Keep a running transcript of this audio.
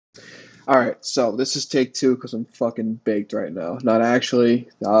All right, so this is take two because I'm fucking baked right now. Not actually,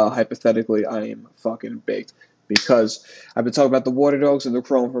 hypothetically, I am fucking baked because I've been talking about the Water Dogs and the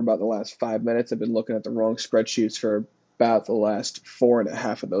Chrome for about the last 5 minutes. I've been looking at the wrong spreadsheets for about the last four and a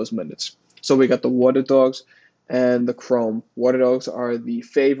half of those minutes. So we got the Water Dogs and the Chrome. Water Dogs are the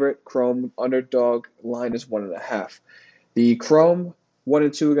favorite. Chrome underdog line is 1.5. The Chrome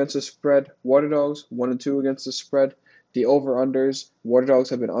 1-2 against the spread. Water Dogs 1-2 against the spread. The over-unders, Water Dogs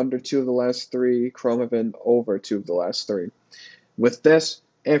have been under two of the last three. Chrome have been over two of the last three. With this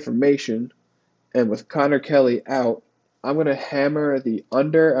information and with Connor Kelly out, I'm going to hammer the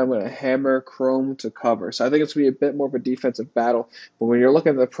under. I'm going to hammer Chrome to cover. So I think it's going to be a bit more of a defensive battle. But when you're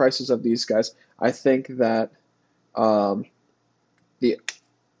looking at the prices of these guys, I think that um, the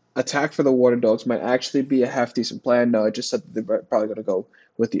attack for the Water Dogs might actually be a half decent plan. No, I just said that they're probably going to go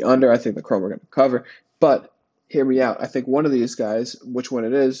with the under. I think the Chrome are going to cover. But hear me out. I think one of these guys, which one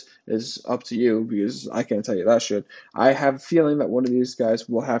it is up to you because I can't tell you that shit. I have a feeling that one of these guys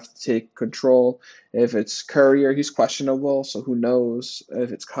will have to take control. If it's Courier, he's questionable, so who knows?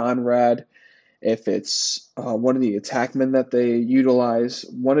 If it's Conrad, if it's one of the attackmen that they utilize,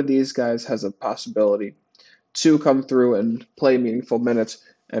 one of these guys has a possibility to come through and play meaningful minutes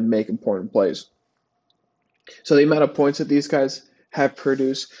and make important plays. So the amount of points that these guys have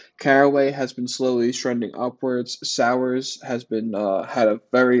produced, Caraway has been slowly trending upwards. Sowers has been had a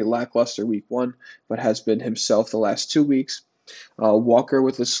very lackluster week one, but has been himself the last 2 weeks. Walker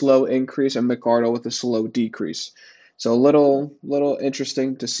with a slow increase and McArdle with a slow decrease. So a little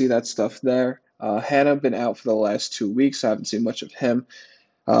interesting to see that stuff there. Hannah been out for the last 2 weeks. I haven't seen much of him.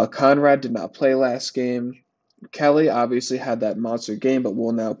 Conrad did not play last game. Kelly obviously had that monster game, but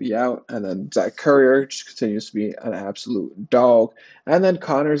will now be out. And then Zach Courier just continues to be an absolute dog. And then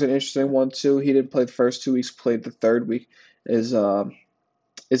Connor's an interesting one too. He didn't play the first 2 weeks, played the third week. Is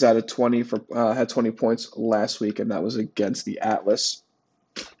is at a 20 for had 20 points last week, and that was against the Atlas.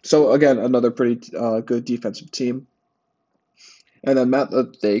 So again, another pretty good defensive team. And then Matt,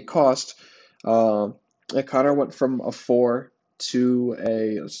 they cost. Uh, Connor went from a 4 to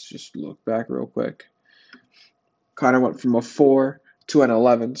a. Let's just look back real quick. Connor went from a 4 to an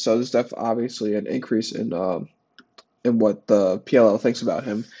 11, so there's definitely obviously an increase in what the PLL thinks about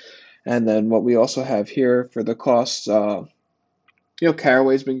him. And then what we also have here for the costs,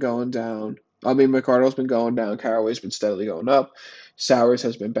 Caraway's been going down. I mean, McArdle's been going down. Caraway's been steadily going up. Sowers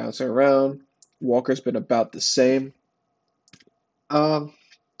has been bouncing around. Walker's been about the same. Um,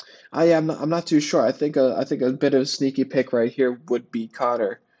 I'm not too sure. I think a bit of a sneaky pick right here would be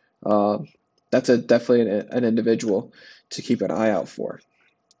Connor. Um, that's a definitely an individual to keep an eye out for.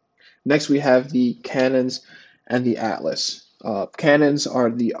 Next, we have the Cannons and the Atlas. Cannons are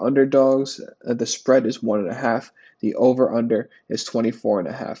the underdogs. The spread is 1.5. The over/under is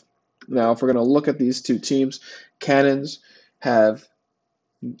 24.5. Now, if we're going to look at these two teams, Cannons have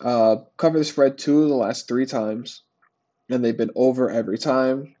covered the spread two of the last three times, and they've been over every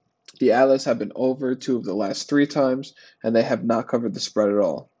time. The Atlas have been over two of the last three times, and they have not covered the spread at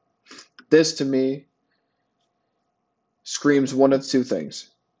all. This, to me, screams one of two things.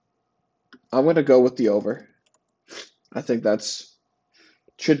 I'm going to go with the over. I think that's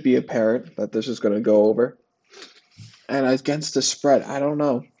should be apparent that this is going to go over. And against the spread, I don't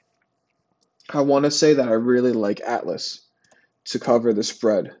know. I want to say that I really like Atlas to cover the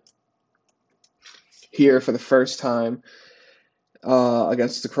spread here for the first time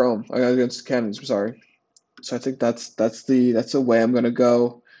against the Chrome, against the Cannons. I'm sorry. So I think that's the way I'm going to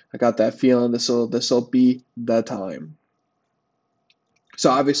go. I got that feeling this will be the time. So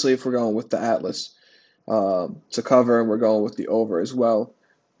obviously, if we're going with the Atlas to cover, and we're going with the over as well,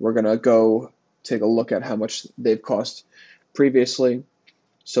 we're gonna go take a look at how much they've cost previously.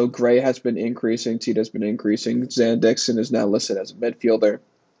 So Gray has been increasing, Tita's been increasing. Zan Dixon is now listed as a midfielder,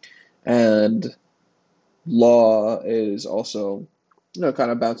 and Law is also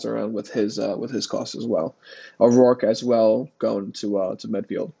kind of bouncing around with his costs as well. O'Rourke as well going to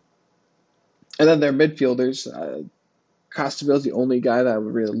midfield, and then their midfielders. Costabille's the only guy that I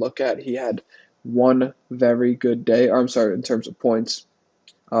would really look at. He had one very good day. Or I'm sorry, in terms of points.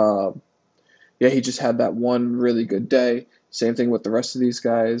 Uh, yeah, he just had that one really good day. Same thing with the rest of these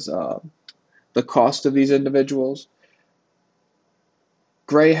guys. The cost of these individuals.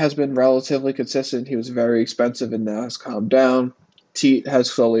 Gray has been relatively consistent. He was very expensive and now has calmed down. Teat has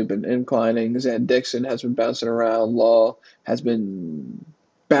slowly been inclining. Zan Dixon has been bouncing around. Law has been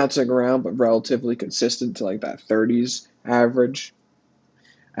bouncing around, but relatively consistent to like that 30s average.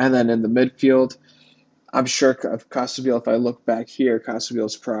 And then in the midfield, I'm sure of Costabile, if I look back here, Costabile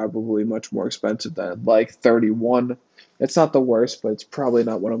is probably much more expensive than like 31. It's not the worst, but it's probably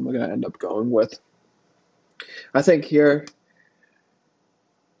not what I'm going to end up going with. I think here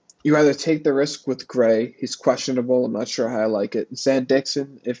you either take the risk with Gray. He's questionable. I'm not sure how I like it. Zan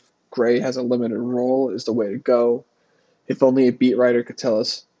Dixon, if Gray has a limited role, is the way to go. If only a beat writer could tell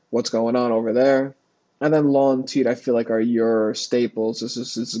us what's going on over there. And then Law and Teed, I feel like, are your staples. This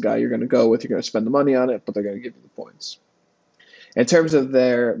is a guy you're going to go with. You're going to spend the money on it, but they're going to give you the points. In terms of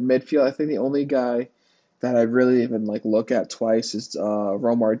their midfield, I think the only guy that I really even like look at twice is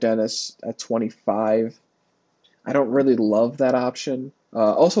Romar Dennis at 25. I don't really love that option.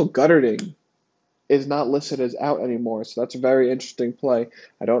 Also, Gutterding is not listed as out anymore, so that's a very interesting play.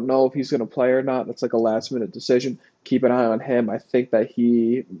 I don't know if he's going to play or not. That's like a last minute decision. Keep an eye on him. I think that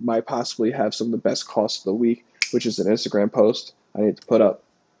he might possibly have some of the best costs of the week, which is an Instagram post I need to put up.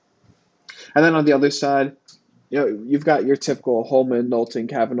 And then on the other side, you've got your typical Holman, Knowlton,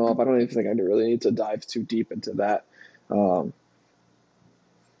 Kavanaugh. I don't even think I really need to dive too deep into that.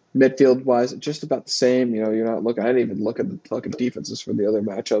 Midfield wise, just about the same. You're not looking. I didn't even look at the fucking defenses for the other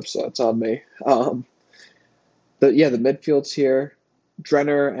matchups, so it's on me. The midfield's here.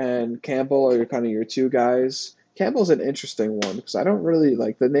 Drenner and Campbell are kind of your two guys. Campbell's an interesting one because I don't really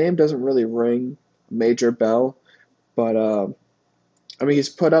like the name. Doesn't really ring a major bell, but he's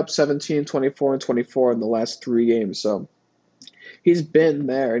put up 17, 24, and 24 in the last 3 games, so he's been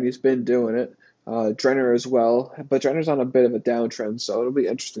there and he's been doing it. Drenner as well, but Drenner's on a bit of a downtrend, so it'll be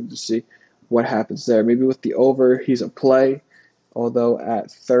interesting to see what happens there. Maybe with the over, he's a play, although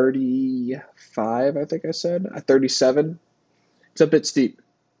at 35, I think I said, at 37, it's a bit steep.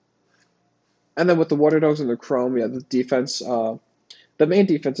 And then with the Water Dogs and the Chrome, the defense, the main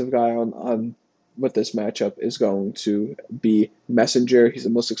defensive guy on with this matchup is going to be Messenger. He's the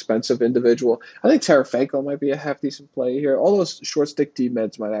most expensive individual. I think Tarafanko might be a half decent play here. All those short stick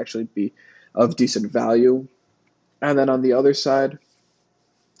D-meds might actually be of decent value. And then on the other side,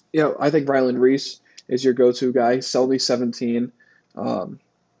 I think Ryland Reese is your go-to guy. He's only 17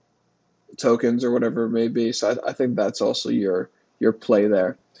 tokens or whatever it may be. So I think that's also your play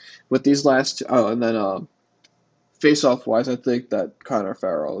there. With these last two, and then face-off wise, I think that Connor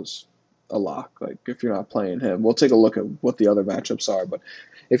Farrell is a lock. Like if you're not playing him, we'll take a look at what the other matchups are. But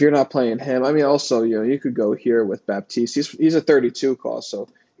if you're not playing him, also you could go here with Baptiste. He's a 32 cost, so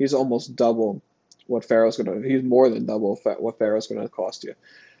he's almost double what Farrell's gonna. He's more than double what Farrell's gonna cost you.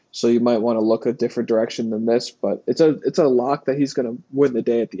 So you might want to look a different direction than this. But it's a lock that he's gonna win the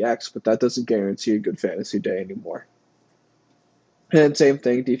day at the X, but that doesn't guarantee a good fantasy day anymore. And same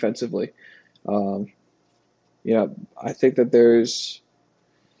thing defensively. I think that there's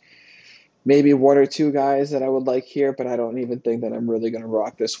maybe one or two guys that I would like here, but I don't even think that I'm really going to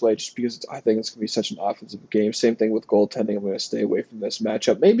rock this way just because I think it's going to be such an offensive game. Same thing with goaltending. I'm going to stay away from this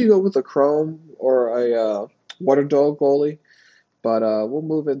matchup. Maybe go with a Chrome or a Water Dog goalie, but we'll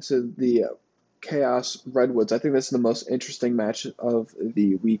move into the Chaos Redwoods. I think this is the most interesting match of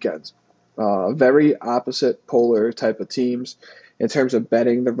the weekend. Very opposite polar type of teams. In terms of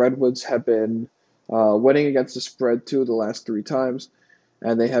betting, the Redwoods have been winning against the spread 2 of the last 3 times,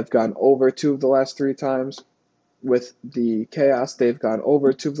 and they have gone over 2 of the last 3 times. With the Chaos, they've gone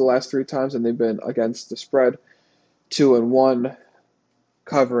over 2 of the last 3 times, and they've been against the spread 2-1,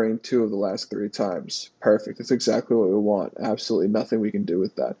 covering 2 of the last 3 times. Perfect. That's exactly what we want. Absolutely nothing we can do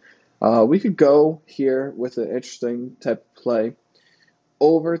with that. We could go here with an interesting type of play.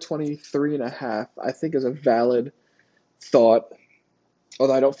 Over 23.5, I think, is a valid thought.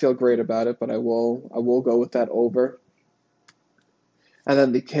 Although I don't feel great about it, but I will go with that over. And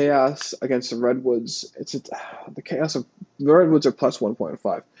then the Chaos against the Redwoods. The Redwoods are plus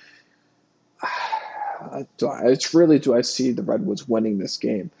 1.5. Do I see the Redwoods winning this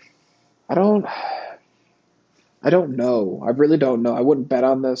game? I don't know. I really don't know. I wouldn't bet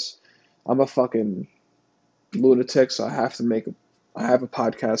on this. I'm a fucking lunatic, so I have a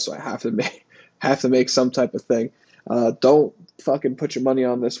podcast, so I have to make some type of thing. Don't fucking put your money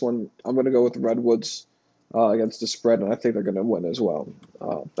on this one. I'm going to go with the Redwoods against the spread, and I think they're going to win as well.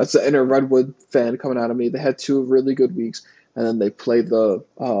 That's the inner Redwood fan coming out of me. They had 2 really good weeks, and then they played the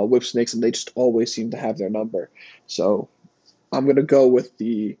Whip Snakes, and they just always seem to have their number. So I'm going to go with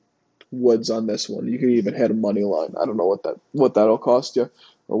the Woods on this one. You can even hit a money line. I don't know what that'll cost you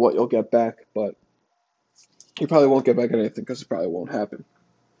or what you'll get back, but you probably won't get back anything because it probably won't happen.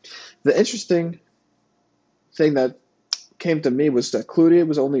 The interesting thing that came to me was that Cloutier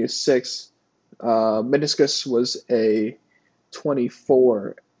was only a 6. Meniscus was a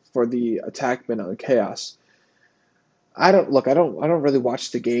 24 for the attackman on Chaos. I don't really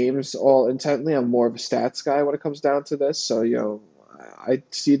watch the games all intently. I'm more of a stats guy when it comes down to this. So, I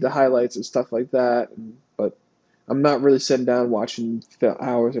see the highlights and stuff like that. But I'm not really sitting down watching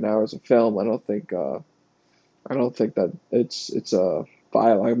hours and hours of film. I don't think that it's a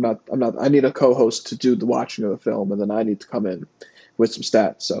file. I'm not. I need a co-host to do the watching of the film, and then I need to come in with some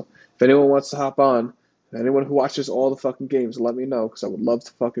stats. So if anyone wants to hop on, anyone who watches all the fucking games, let me know because I would love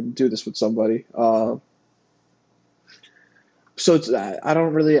to fucking do this with somebody. So I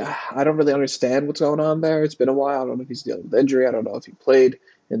don't really understand what's going on there. It's been a while. I don't know if he's dealing with injury. I don't know if he played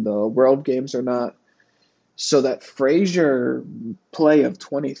in the World Games or not. So that Frazier play of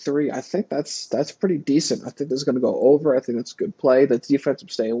 23, I think that's pretty decent. I think this is going to go over. I think that's a good play. The defense I'm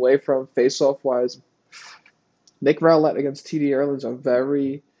staying away from, face-off wise. Nick Rowlett against TD Erlin's a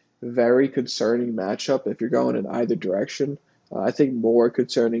very, very concerning matchup if you're going in either direction. I think more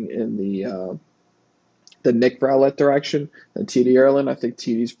concerning in the Nick Rowlett direction than TD Erlin. I think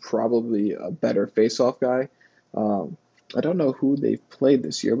TD's probably a better face-off guy. Um, I don't know who they've played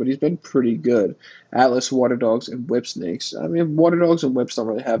this year, but he's been pretty good. Atlas, Water Dogs, and Whip Snakes. I mean, Water Dogs and Whips don't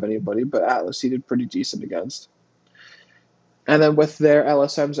really have anybody, but Atlas he did pretty decent against. And then with their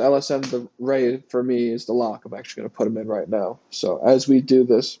LSMs, LSM the Ray for me is the lock. I'm actually going to put him in right now. So as we do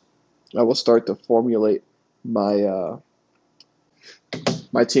this, I will start to formulate my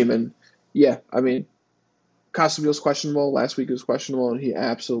team. And yeah, I mean, Casabiel's questionable. Last week was questionable, and he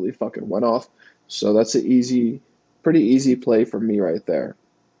absolutely fucking went off. So that's an pretty easy play for me right there.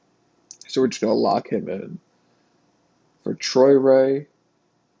 So we're just gonna lock him in for Troy Ray,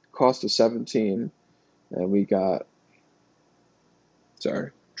 cost of 17, and we got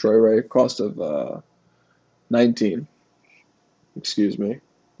Troy Ray, cost of 19. Excuse me.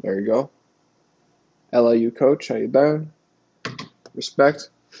 There you go. LIU coach, how you doing?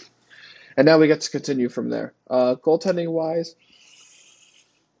 Respect. And now we get to continue from there. Goaltending wise,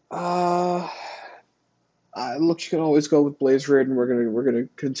 look, you can always go with Blaze Reardon. We're gonna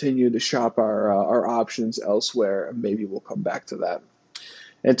continue to shop our options elsewhere, and maybe we'll come back to that.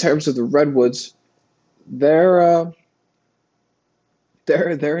 In terms of the Redwoods, they're uh,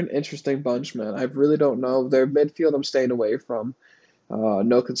 they're an interesting bunch, man. I really don't know. Their midfield, I'm staying away from.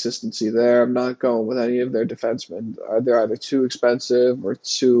 No consistency there. I'm not going with any of their defensemen. They're either too expensive or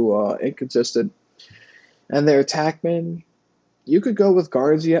too inconsistent. And their attackmen, you could go with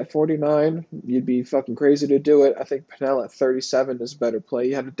Garnsey at 49. You'd be fucking crazy to do it. I think Pennell at 37 is a better play.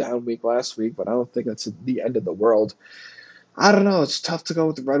 He had a down week last week, but I don't think that's the end of the world. I don't know. It's tough to go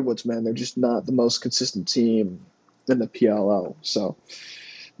with the Redwoods, man. They're just not the most consistent team in the PLL. So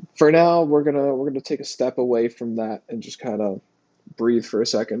for now, we're gonna take a step away from that and just kind of breathe for a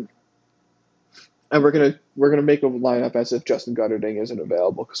second. And we're gonna make a lineup as if Justin Gutterding isn't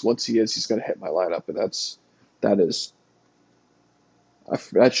available, because once he is, he's gonna hit my lineup, and that is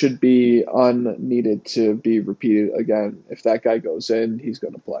that should be unneeded to be repeated again. If that guy goes in, he's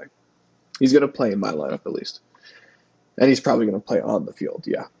gonna play. He's gonna play in my lineup at least, and he's probably gonna play on the field.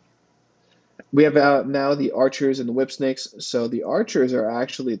 Yeah. We have now the Archers and the Whip Snakes. So the Archers are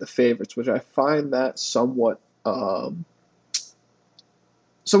actually the favorites, which I find that somewhat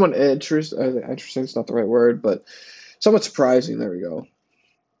interesting is not the right word, but somewhat surprising. There we go.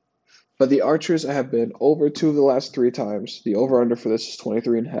 But the Archers have been over two of the last three times. The over-under for this is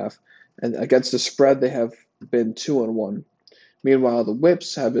 23.5. And against the spread, they have been 2-1. Meanwhile, the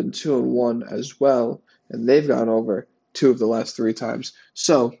Whips have been 2-1 as well, and they've gone over two of the last three times.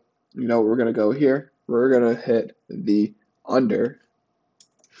 So, you know what we're going to go here? We're going to hit the under,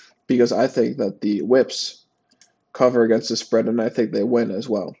 because I think that the Whips cover against the spread, and I think they win as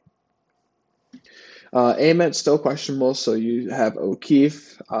well. Ament still questionable, so you have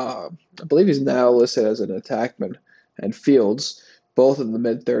O'Keefe. I believe he's now listed as an attackman, and Fields, both in the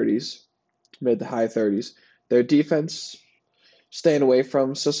mid to high 30s. Their defense, staying away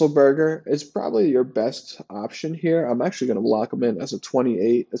from Sisselberger, is probably your best option here. I'm actually going to lock him in as a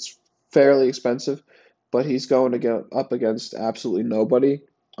 28. It's fairly expensive, but he's going to get up against absolutely nobody.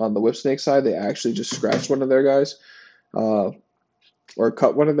 On the Whipsnake side, they actually just scratched one of their guys, or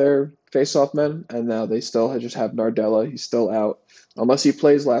cut one of their face-off men, and now they still just have Nardella. He's still out. Unless he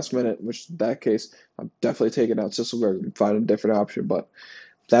plays last minute, which in that case, I'm definitely taking out Sisselberger and finding a different option, but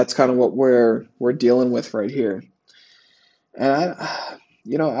that's kind of what we're dealing with right here. And I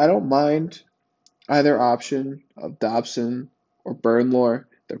don't mind either option of Dobson or Burnlore.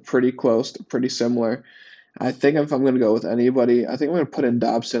 They're pretty close. They're pretty similar. I think if I'm going to go with anybody, I think I'm going to put in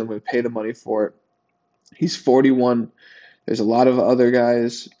Dobson. I'm going to pay the money for it. He's 41. There's a lot of other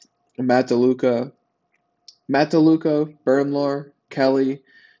guys. Matt DeLuca, Burnlore, Kelly,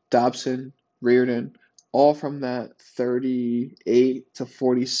 Dobson, Reardon, all from that 38 to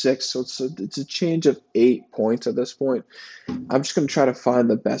 46. So it's a change of 8 points at this point. I'm just going to try to find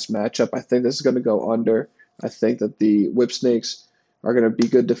the best matchup. I think this is going to go under. I think that the Whip Snakes are going to be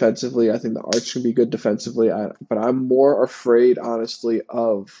good defensively. I think the Arch can be good defensively. But I'm more afraid, honestly,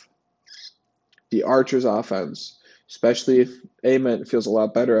 of the Archers' offense, especially if Ament feels a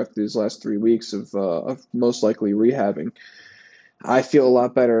lot better after these last 3 weeks of most likely rehabbing. I feel a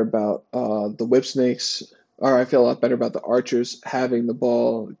lot better about the Whip Snakes, or I feel a lot better about the Archers having the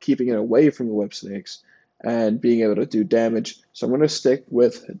ball, keeping it away from the Whip Snakes, and being able to do damage. So I'm going to stick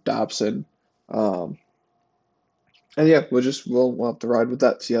with Dobson. Um, and yeah, we'll have to ride with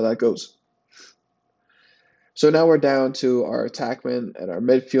that, see how that goes. So now we're down to our attackmen and our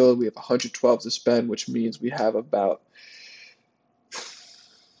midfield. We have 112 to spend, which means we have about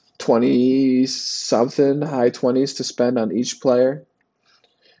 20 something, high 20s to spend on each player.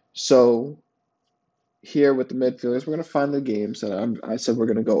 So here with the midfielders, we're going to find the games that I said we're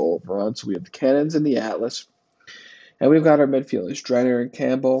going to go over on. So we have the Cannons and the Atlas, and we've got our midfielders, Drenner and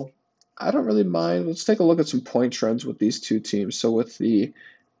Campbell. I don't really mind. Let's take a look at some point trends with these two teams. So with the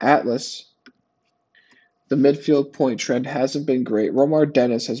Atlas, the midfield point trend hasn't been great. Romar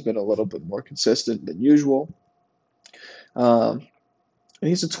Dennis has been a little bit more consistent than usual. Um, and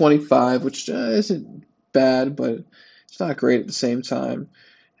he's a 25, which isn't bad, but it's not great at the same time.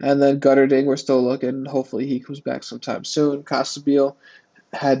 And then Gutterding, we're still looking. Hopefully he comes back sometime soon. Costabile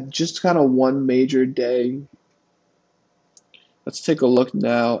had just kind of one major day. Let's take a look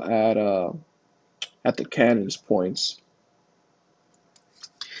now at the Cannons points.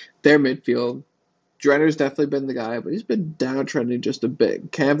 Their midfield. Drenner's definitely been the guy, but he's been downtrending just a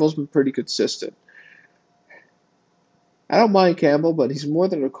bit. Campbell's been pretty consistent. I don't mind Campbell, but he's more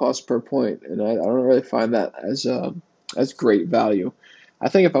than a cost per point, and I don't really find that as great value. I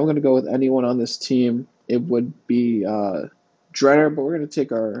think if I'm going to go with anyone on this team, it would be Drenner, but we're going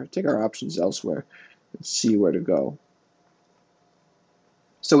to take our options elsewhere and see where to go.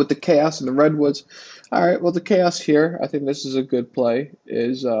 So with the Chaos and the Redwoods, all right. Well, the Chaos here, I think this is a good play.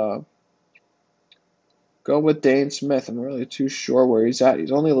 Is go with Dane Smith. I'm not really too sure where he's at.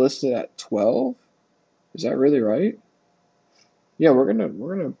 He's only listed at 12. Is that really right? Yeah, we're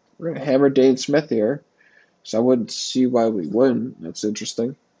gonna hammer Dane Smith here. So I wouldn't see why we wouldn't. That's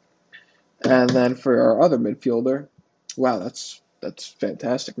interesting. And then for our other midfielder, wow, that's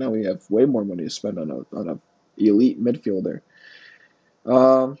fantastic. Now we have way more money to spend on a elite midfielder.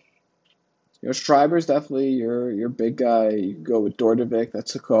 Um, Schreiber's definitely your big guy. You can go with Dordovic.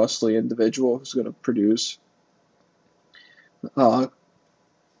 That's a costly individual who's going to produce. Uh,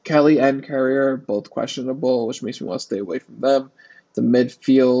 Kelly and Carrier both questionable, which makes me want to stay away from them. The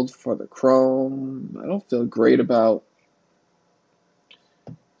midfield for the Chrome, I don't feel great about.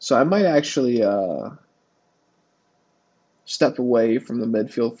 So I might actually step away from the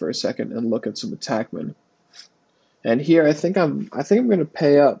midfield for a second and look at some attackmen. And here I think I'm going to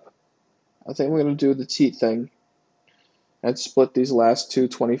pay up. I think I'm going to do the cheat thing and split these last two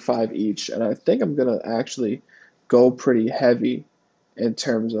 25 each. And I think I'm going to actually go pretty heavy in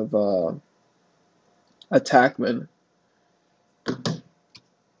terms of attackmen.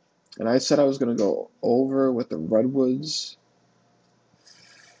 And I said I was going to go over with the Redwoods.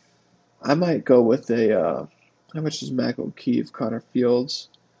 I might go with a, how much is Mac O'Keefe, Connor Fields?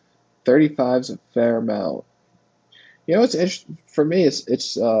 35 is a fair amount. You know what's interesting for me?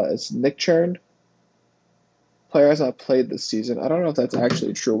 It's Nick Churn. Player has not played this season. I don't know if that's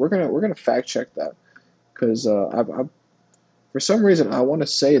actually true. We're gonna fact check that because for some reason I want to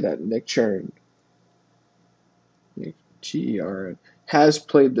say that Nick Churn, Chern, has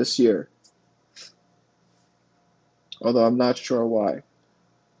played this year, although I'm not sure why.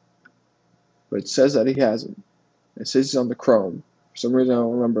 But it says that he hasn't. It says he's on the Chrome. For some reason I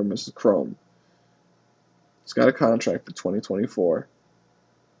don't remember him as the Chrome. He's got a contract for 2024.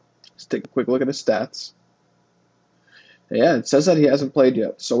 Let's take a quick look at his stats. Yeah, it says that he hasn't played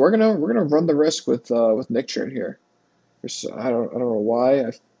yet, so we're gonna run the risk with Nick Churn here. I don't know why.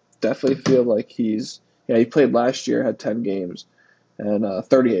 I definitely feel like he played last year, had 10 games, and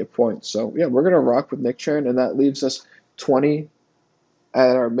 38 points. So yeah, we're gonna rock with Nick Churn, and that leaves us 20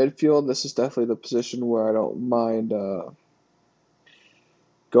 at our midfield. This is definitely the position where I don't mind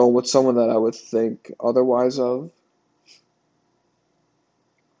going with someone that I would think otherwise of.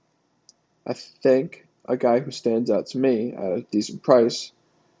 I think a guy who stands out to me at a decent price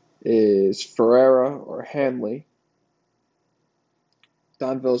is Ferreira or Hanley.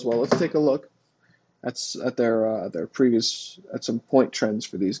 Donville as well. Let's take a look at their previous at some point trends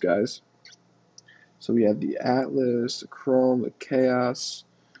for these guys. So we have the Atlas, the Chrome, the Chaos,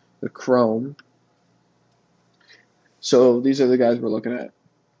 the Chrome. So these are the guys we're looking at.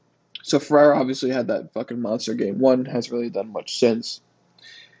 So Ferreira obviously had that fucking monster game one, hasn't really done much since.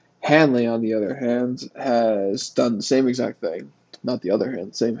 Hanley, on the other hand, has done the same exact thing. Not the other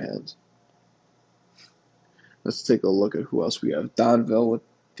hand, same hand. Let's take a look at who else we have. Donville with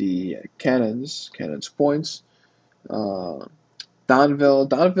the Cannons. Cannons points. Uh,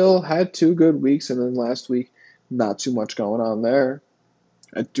 Donville had 2 good weeks, and then last week, not too much going on there.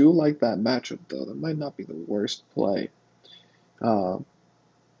 I do like that matchup, though. That might not be the worst play. Uh,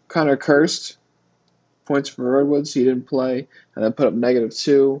 Connor Kirst, points for Redwoods. He didn't play, and then put up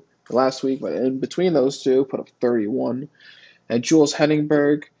 -2 last week, but in between those two, put up 31. And Jules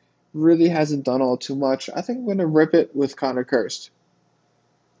Henningberg really hasn't done all too much. I think I'm going to rip it with Connor Kirst.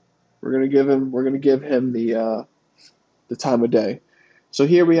 We're gonna give him the time of day. So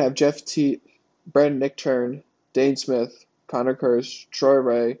here we have Jeff T, Brandon Nickturn, Dane Smith, Connor Kirst, Troy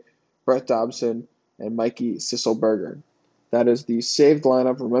Ray, Brett Dobson, and Mikey Sisselberger. That is the saved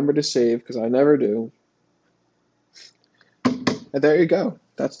lineup. Remember to save, because I never do. And there you go.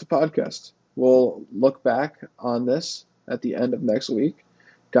 That's the podcast. We'll look back on this at the end of next week.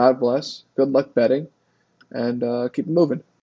 God bless. Good luck betting, and keep it moving.